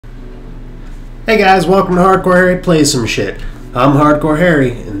Hey guys, welcome to Hardcore Harry Plays Some Shit. I'm Hardcore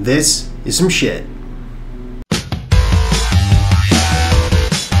Harry, and this is some shit.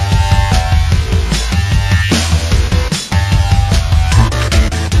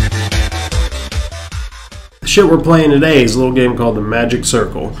 The shit we're playing today is a little game called the Magic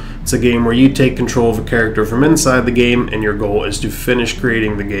Circle. It's a game where you take control of a character from inside the game, and your goal is to finish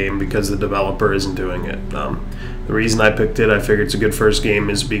creating the game because the developer isn't doing it. The reason I picked it, I figured it's a good first game,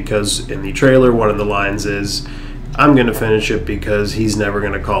 is because in the trailer, one of the lines is, I'm going to finish it because he's never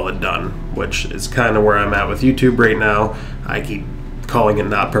going to call it done, which is kind of where I'm at with YouTube right now. I keep calling it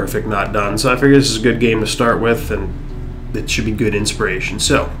not perfect, not done, so I figured this is a good game to start with, and it should be good inspiration.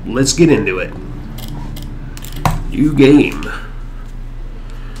 So, let's get into it. New game.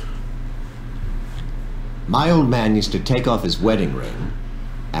 My old man used to take off his wedding ring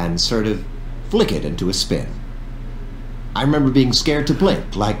and sort of flick it into a spin. I remember being scared to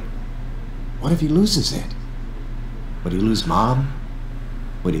blink, like, what if he loses it? Would he lose Mom?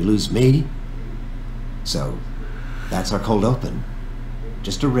 Would he lose me? So, that's our cold open.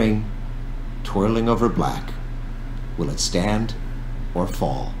 Just a ring, twirling over black. Will it stand or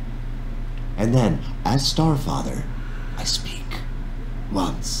fall? And then, as Starfather, I speak.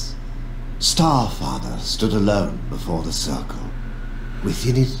 Once, Starfather stood alone before the circle.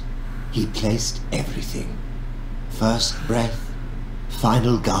 Within it, he placed everything. First breath,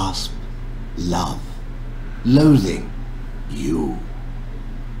 final gasp, love, loathing, you.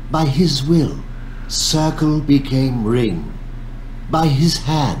 By his will, circle became ring. By his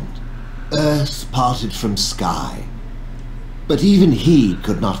hand, earth parted from sky. But even he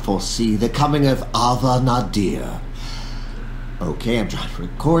could not foresee the coming of Ava Nadir. Okay, I'm trying to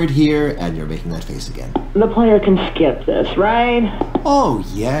record here, and you're making that face again. The player can skip this, right? Oh,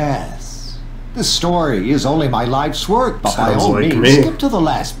 yes. The story is only my life's work, but by all means, skip to the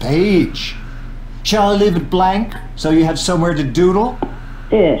last page. Shall I leave it blank, so you have somewhere to doodle?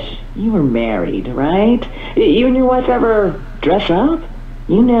 Ish, you were married, right? You and your wife ever dress up?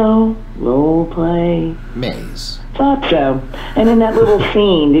 You know, role play. Maze. Thought so. And in that little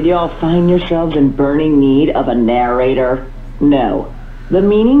scene, did you all find yourselves in burning need of a narrator? No. The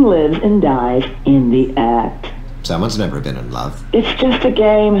meaning lives and dies in the act. Someone's never been in love. It's just a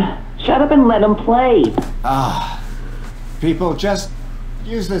game. Shut up and let them play. People, just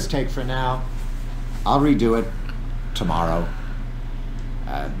use this take for now. I'll redo it tomorrow.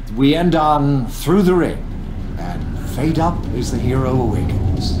 We end on through the ring, and fade up as the hero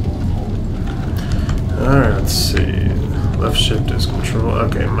awakens. Alright, let's see. Left shift is control.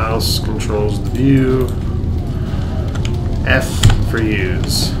 Okay, mouse controls the view. F for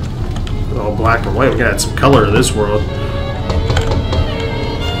use. All black and white. We gotta add some color to this world.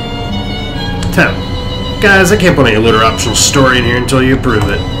 10. Guys, I can't put any looter optional story in here until you approve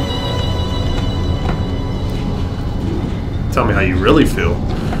it. Tell me how you really feel.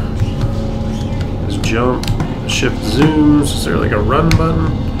 Just jump, shift zooms. Is there like a run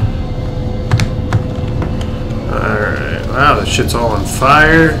button? Alright. Wow, this shit's all on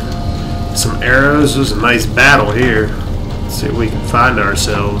fire. Some arrows. There's a nice battle here. Let's see if we can find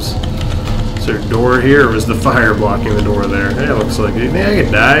ourselves. Is there a door here, or is the fire blocking the door there? Hey, it looks like it. Yeah, I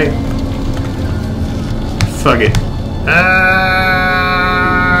could die. Fuck it.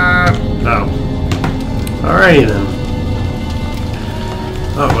 Oh. Alrighty then.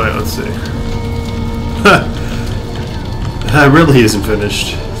 Oh, wait, let's see. That really isn't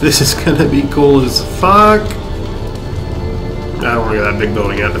finished. This is gonna be cool as fuck. I don't want to get that big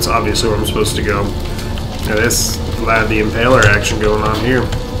building yet. That's obviously where I'm supposed to go. Yeah, this glad the Impaler action going on here.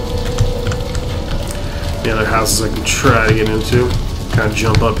 The other houses I can try to get into. Kind of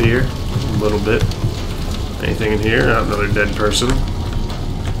jump up here a little bit. Anything in here? Not another dead person.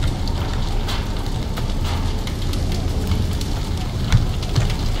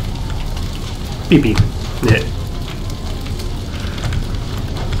 Beep beep. Yeah.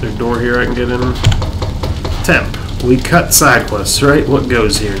 Is there a door here I can get in? Temp. We cut side quests, right? What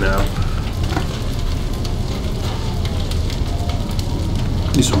goes here now?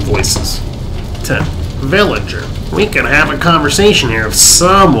 Do some voices. 10. Villager. We could have a conversation here if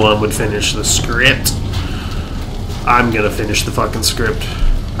someone would finish the script. I'm gonna finish the fucking script.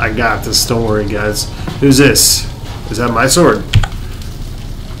 I got this, don't worry guys. Who's this? Is that my sword?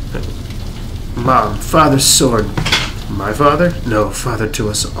 Mom, father's sword. My father? No, father to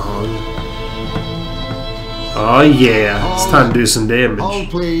us all. Oh yeah, it's time to do some damage. Hold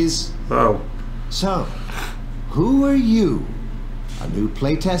please. Oh. So, who are you? A new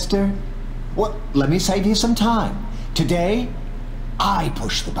playtester? Well, let me save you some time. Today, I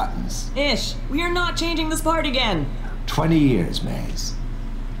push the buttons. Ish, we are not changing this part again. 20 years, Maze.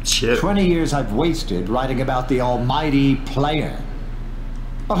 Shit. 20 years I've wasted writing about the almighty player.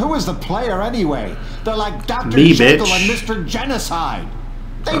 But who is the player anyway? They're like Dr. Me, Jekyll bitch. and Mr. Genocide.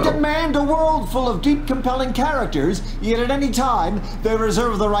 They demand a world full of deep, compelling characters, yet at any time, they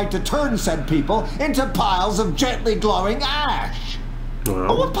reserve the right to turn said people into piles of gently glowing ash.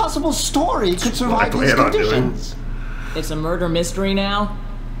 Well, What possible story could survive these conditions? It's a murder mystery now?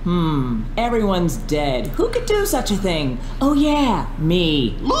 Everyone's dead. Who could do such a thing? Oh yeah,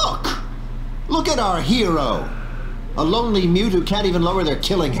 me. Look! Look at our hero. A lonely mute who can't even lower their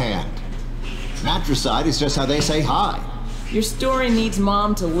killing hand. Matricide is just how they say hi. Your story needs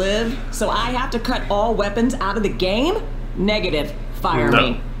Mom to live, so I have to cut all weapons out of the game? Negative. Fire No.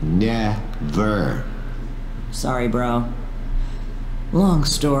 me. Never. Sorry, bro. Long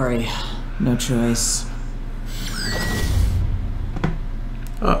story. No choice.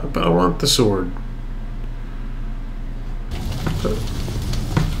 but I want the sword.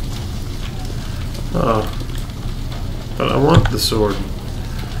 But I want the sword.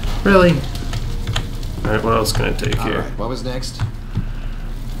 Really? Alright, what else can I take here? Alright, what was next?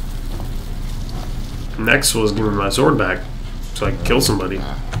 Next was give me my sword back so I can kill somebody.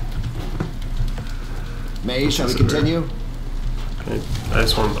 May, shall we continue? I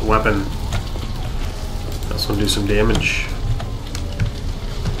just want a weapon. I just want to do some damage.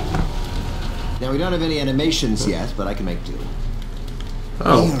 Now, we don't have any animations yet, but I can make do.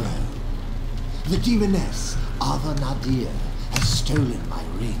 Oh, Hero. The demoness, Ava Nadir, has stolen my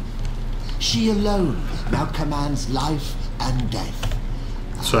ring. She alone now commands life and death.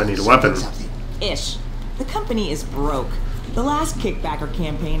 so I need a weapon. Something. Ish. The company is broke. The last kickbacker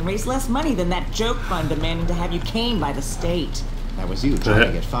campaign raised less money than that joke fund demanding to have you caned by the state. That was you trying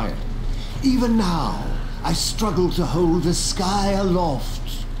to get fired. Even now, I struggle to hold the sky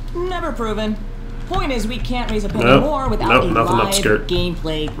aloft. Never proven. Point is, we can't raise a penny Nope. more without Nope, a nothing up, live skirt.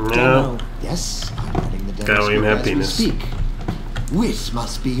 gameplay No. demo. Yes, I'm writing the Gotta demo even have as we penis. speak. Wit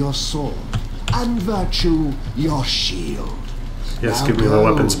must be your sword, and virtue your shield. Yes, Now give me my go,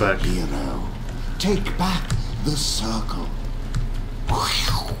 weapons back. Hero. Take back the circle.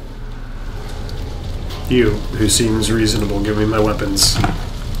 You, who seems reasonable, give me my weapons.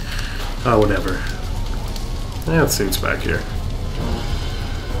 Oh, whatever. Yeah, let's see what's back here.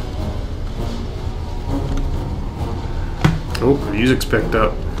 Oh, the music's picked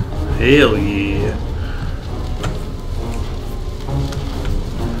up. Hell yeah.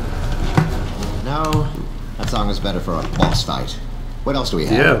 No, that song is better for a boss fight. What else do we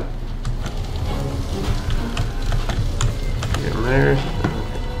have? Yeah. Get in there.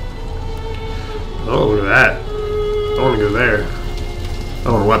 Oh, look at that. Don't want to go there.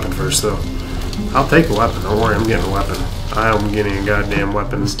 I want a weapon first, though. I'll take a weapon. Don't worry, I'm getting a weapon. I am getting a goddamn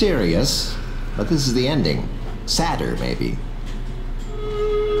weapon. Mysterious, but this is the ending. Sadder, maybe.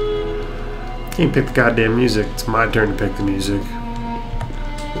 Can't pick the goddamn music. It's my turn to pick the music.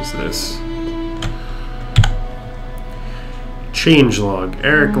 What's this? Changelog.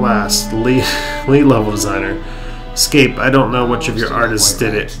 Eric Last, lead level designer. Escape. I don't know which of your artists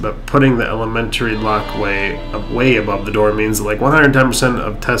did it, but putting the elementary lock way above the door means that like 110%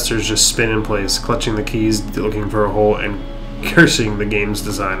 of testers just spin in place, clutching the keys, looking for a hole, and cursing the game's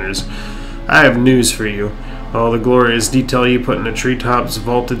designers. I have news for you. All the glorious detail you put in a treetop's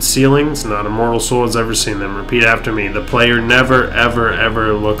vaulted ceilings, not a mortal soul has ever seen them. Repeat after me. The player never, ever,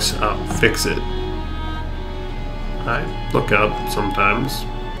 ever looks up. Fix it. I look up sometimes.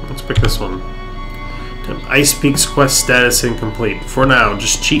 Let's pick this one. Ice Peak's quest status incomplete. For now,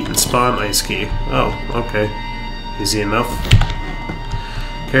 just cheat and spawn Ice Key. Oh, okay. Easy enough.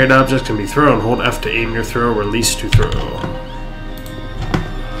 Carried objects can be thrown. Hold F to aim your throw, release to throw.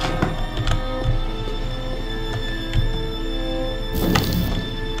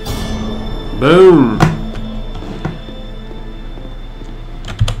 Boom!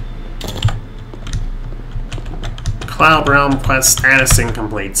 Cloud Realm quest status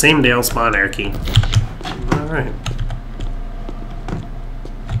incomplete. Same deal, spawn air key. Alright.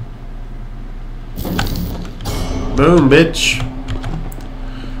 Boom, bitch.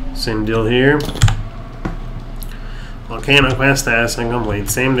 Same deal here. Volcano quest status incomplete.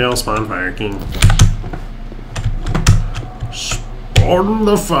 Same deal, spawn fire key. Spawn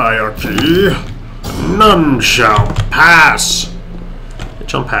the fire key. None shall pass.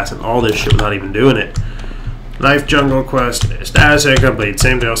 Bitch, I'm passing all this shit without even doing it. Life Jungle Quest, status incomplete,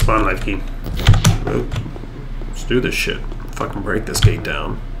 same deal, spawn life key. Let's do this shit. Fucking break this gate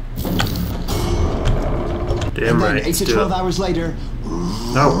down. Damn And right, then 8 let's to do 12 it. hours later,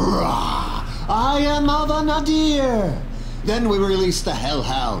 No. I am Ava Nadir. Then we release the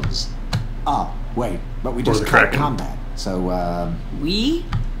Hellhounds. Oh, wait, but we just the cut Kraken. combat. So, We?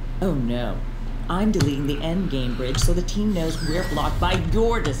 Oh no. I'm deleting the endgame bridge so the team knows we're blocked by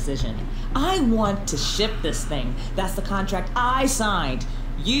your decision. I want to ship this thing. That's the contract I signed.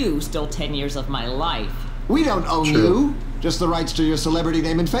 You stole 10 years of my life. We don't own you, just the rights to your celebrity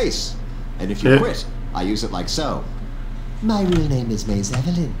name and face. And if you quit, I use it like so. My real name is Maze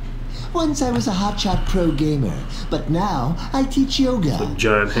Evelyn. Once I was a hotshot pro gamer, but now I teach yoga. Some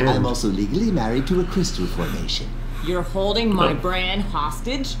giant hand. I'm also legally married to a crystal formation. You're holding my brand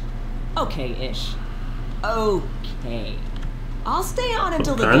hostage? Okay-ish. Okay. I'll stay on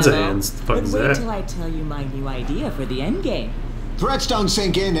until the kinds of demo, hands. The fuck but is wait that? till I tell you my new idea for the endgame. Threats don't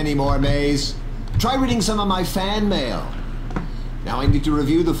sink in anymore, Maze. Try reading some of my fan mail. Now I need to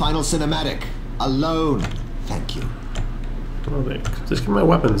review the final cinematic. Alone. Thank you. Oh, just give my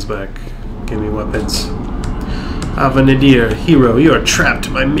weapons back. Give me weapons. Avanadir, hero, you are trapped.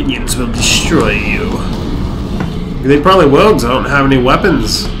 My minions will destroy you. They probably will, because I don't have any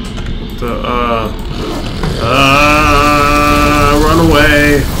weapons. Run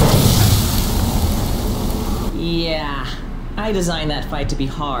away. Yeah, I designed that fight to be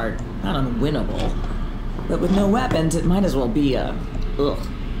hard, not unwinnable. But with no weapons, it might as well be a,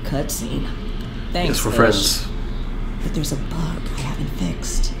 cutscene. Thanks, Yes, we're Ish. friends. But there's a bug I haven't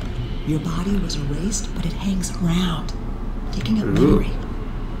fixed. Your body was erased, but it hangs around, taking up memory.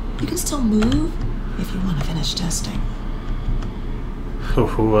 You can still move if you want to finish testing.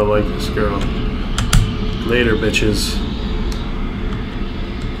 Oh, I like this girl. Later, bitches.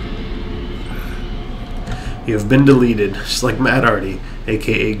 You have been deleted, just like Matt Hardy,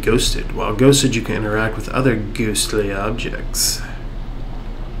 aka Ghosted. While Ghosted, you can interact with other ghostly objects.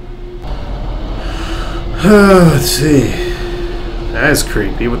 Let's see. That's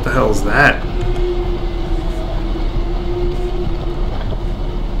creepy. What the hell is that?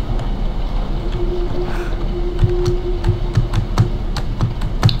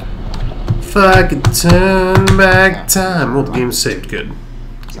 If I could turn back time. Well, the game's saved. Good.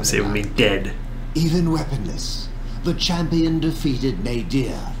 Game's saving me dead. Even weaponless, the champion defeated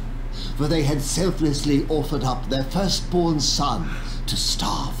Nadir, for they had selflessly offered up their firstborn son to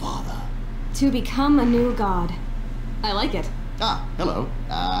Starfather. To become a new god. I like it. Ah, hello.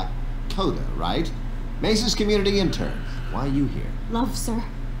 Coda, right? Maze's community intern. Why are you here? Love, sir.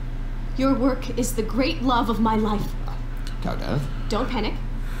 Your work is the great love of my life. Coda? Don't panic.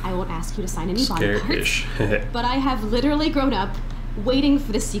 I won't ask you to sign any body parts. Scare-ish. But I have literally grown up, waiting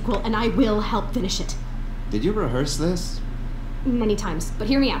for the sequel, and I will help finish it. Did you rehearse this? Many times, but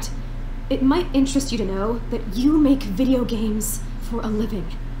hear me out. It might interest you to know that you make video games for a living.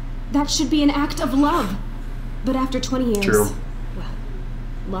 That should be an act of love. But after 20 years, True. well,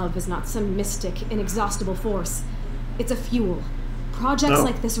 love is not some mystic, inexhaustible force. It's a fuel. Projects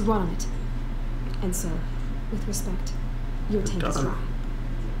like this run on it. And so, with respect, your tank is dry.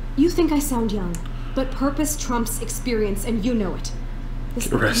 You think I sound young, but purpose trumps experience, and you know it. This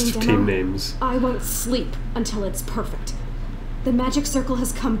The rest of upcoming team demo, names. I won't sleep until it's perfect. The magic circle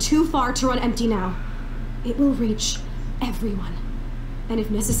has come too far to run empty now. It will reach everyone. And if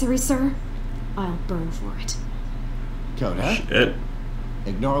necessary, sir, I'll burn for it. Coda? Shit.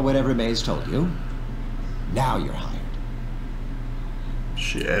 Ignore whatever Maze told you. Now you're hired.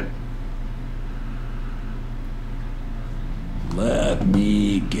 Shit. Let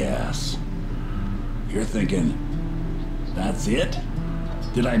me guess. You're thinking, that's it?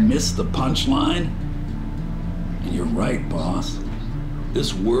 Did I miss the punchline? And you're right, boss.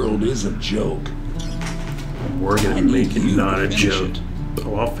 This world is a joke. We're I gonna need make it you not to a finish joke. it.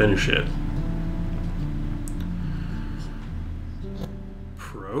 Oh, I'll finish it.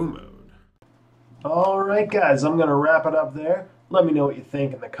 Pro mode. Alright guys, I'm gonna wrap it up there. Let me know what you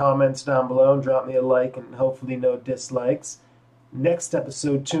think in the comments down below. Drop me a like and hopefully no dislikes. Next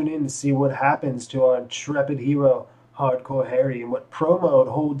episode, tune in to see what happens to our intrepid hero, Hardcore Harry, and what pro mode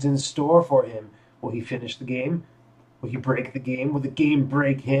holds in store for him. Will he finish the game? Will he break the game? Will the game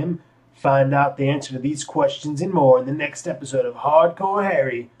break him? Find out the answer to these questions and more in the next episode of Hardcore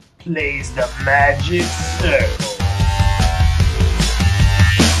Harry Plays the Magic Circle.